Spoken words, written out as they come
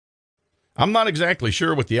I'm not exactly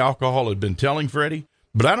sure what the alcohol had been telling Freddie,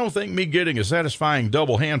 but I don't think me getting a satisfying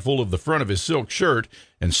double handful of the front of his silk shirt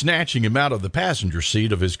and snatching him out of the passenger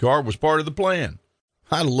seat of his car was part of the plan.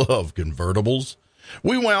 I love convertibles.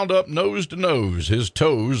 We wound up nose to nose, his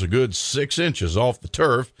toes a good 6 inches off the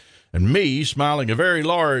turf, and me smiling a very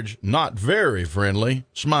large, not very friendly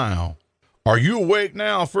smile. "Are you awake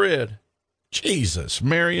now, Fred?" "Jesus,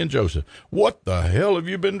 Mary and Joseph, what the hell have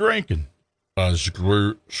you been drinking?"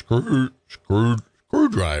 Screwdrivers.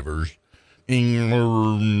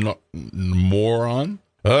 Moron.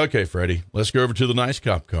 "Okay, Freddie, let's go over to the nice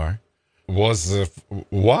cop car."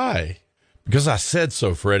 Why?" "Because I said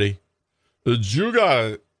so, Freddie." "You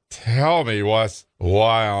gotta tell me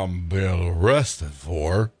why I'm being arrested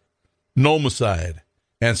for." "Homicide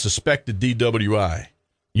and suspected DWI.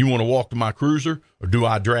 You want to walk to my cruiser, or do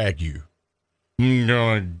I drag you?"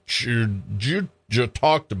 You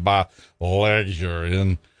talked about leisure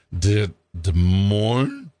in Des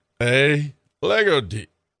Moines, eh? Lego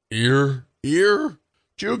ear? You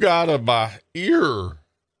got it by ear.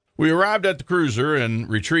 We arrived at the cruiser and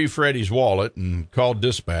retrieved Freddie's wallet and called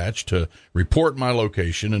dispatch to report my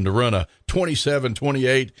location and to run a 27,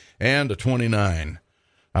 28, and a 29.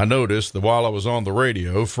 I noticed that while I was on the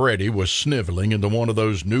radio, Freddie was sniveling into one of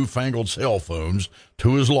those newfangled cell phones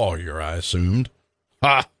to his lawyer, I assumed.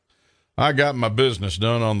 Ha! I got my business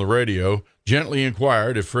done on the radio, gently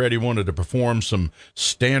inquired if Freddie wanted to perform some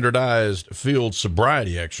standardized field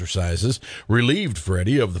sobriety exercises, relieved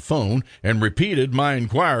Freddie of the phone, and repeated my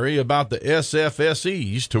inquiry about the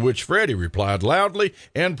SFSEs, to which Freddie replied loudly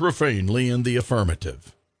and profanely in the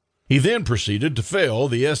affirmative. He then proceeded to fail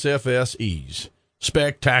the SFSEs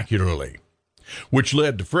spectacularly, which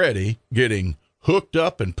led to Freddie getting hooked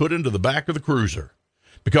up and put into the back of the cruiser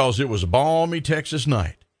because it was a balmy Texas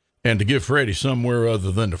night. And to give Freddie somewhere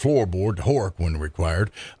other than the floorboard to hork when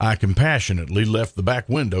required, I compassionately left the back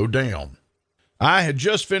window down. I had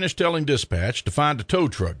just finished telling dispatch to find a tow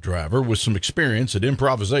truck driver with some experience at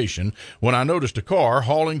improvisation when I noticed a car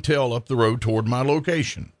hauling tail up the road toward my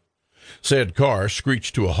location. Said car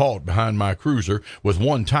screeched to a halt behind my cruiser with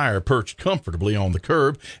one tire perched comfortably on the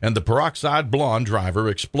curb, and the peroxide blonde driver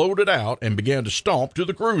exploded out and began to stomp to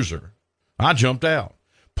the cruiser. I jumped out,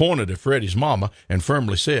 pointed at Freddie's mama, and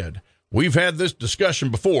firmly said, "We've had this discussion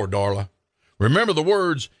before, Darla. Remember the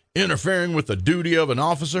words, interfering with the duty of an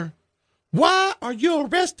officer?" "Why are you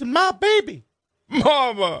arresting my baby?"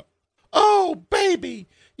 "Mama!" "Oh, baby,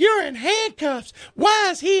 you're in handcuffs. Why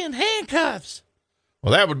is he in handcuffs?"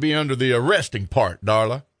 "Well, that would be under the arresting part,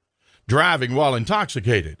 Darla. Driving while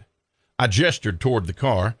intoxicated." I gestured toward the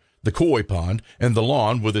car, the koi pond, and the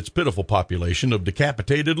lawn with its pitiful population of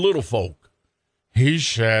decapitated little folk. "He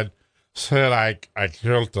said I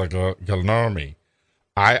killed the Galnermi.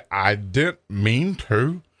 I didn't mean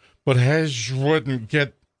to, but Hez wouldn't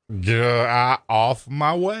get off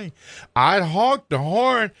my way. I'd honked the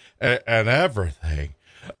horn and everything.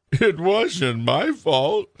 It wasn't my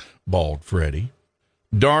fault," bawled Freddie.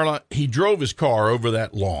 "Darla, he drove his car over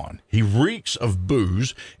that lawn. He reeks of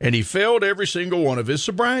booze, and he failed every single one of his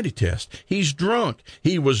sobriety tests. He's drunk.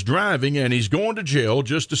 He was driving, and he's going to jail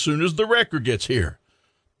just as soon as the record gets here."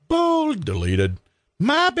 Bull. Deleted.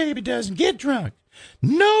 "My baby doesn't get drunk.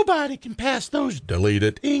 Nobody can pass those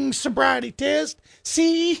Deleted. sobriety tests.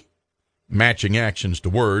 See?" Matching actions to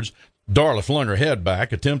words, Darla flung her head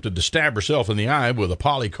back, attempted to stab herself in the eye with a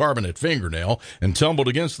polycarbonate fingernail, and tumbled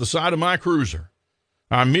against the side of my cruiser.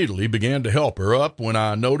 I immediately began to help her up when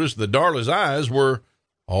I noticed that Darla's eyes were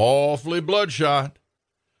awfully bloodshot,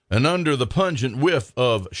 and under the pungent whiff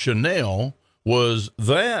of Chanel was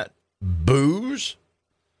that booze.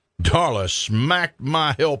 Darla smacked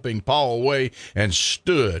my helping paw away and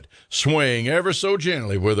stood, swaying ever so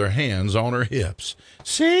gently with her hands on her hips.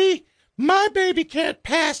 "See? My baby can't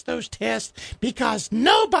pass those tests because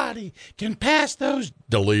nobody can pass those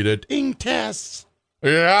Deleted. tests."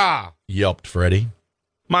 "Yeah," yelped Freddie.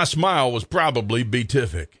 My smile was probably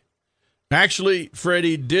beatific. Actually,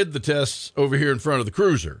 Freddie did the tests over here in front of the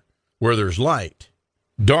cruiser, where there's light.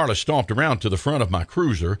 Darla stomped around to the front of my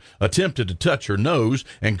cruiser, attempted to touch her nose,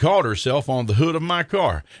 and caught herself on the hood of my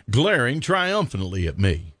car, glaring triumphantly at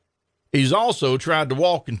me. He's also tried to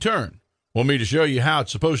walk and turn. Want me to show you how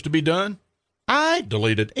it's supposed to be done? I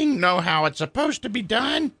Deleted. know how it's supposed to be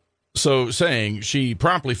done. So saying, she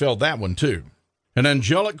promptly failed that one too. An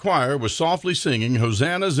angelic choir was softly singing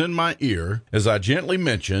hosannas in my ear as I gently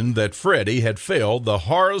mentioned that Freddie had failed the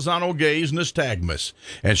horizontal gaze nystagmus,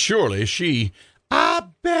 and surely she... "I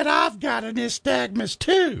bet I've got a nystagmus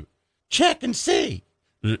too. Check and see."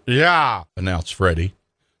 "Yeah," announced Freddie.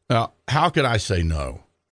 Now, how could I say no?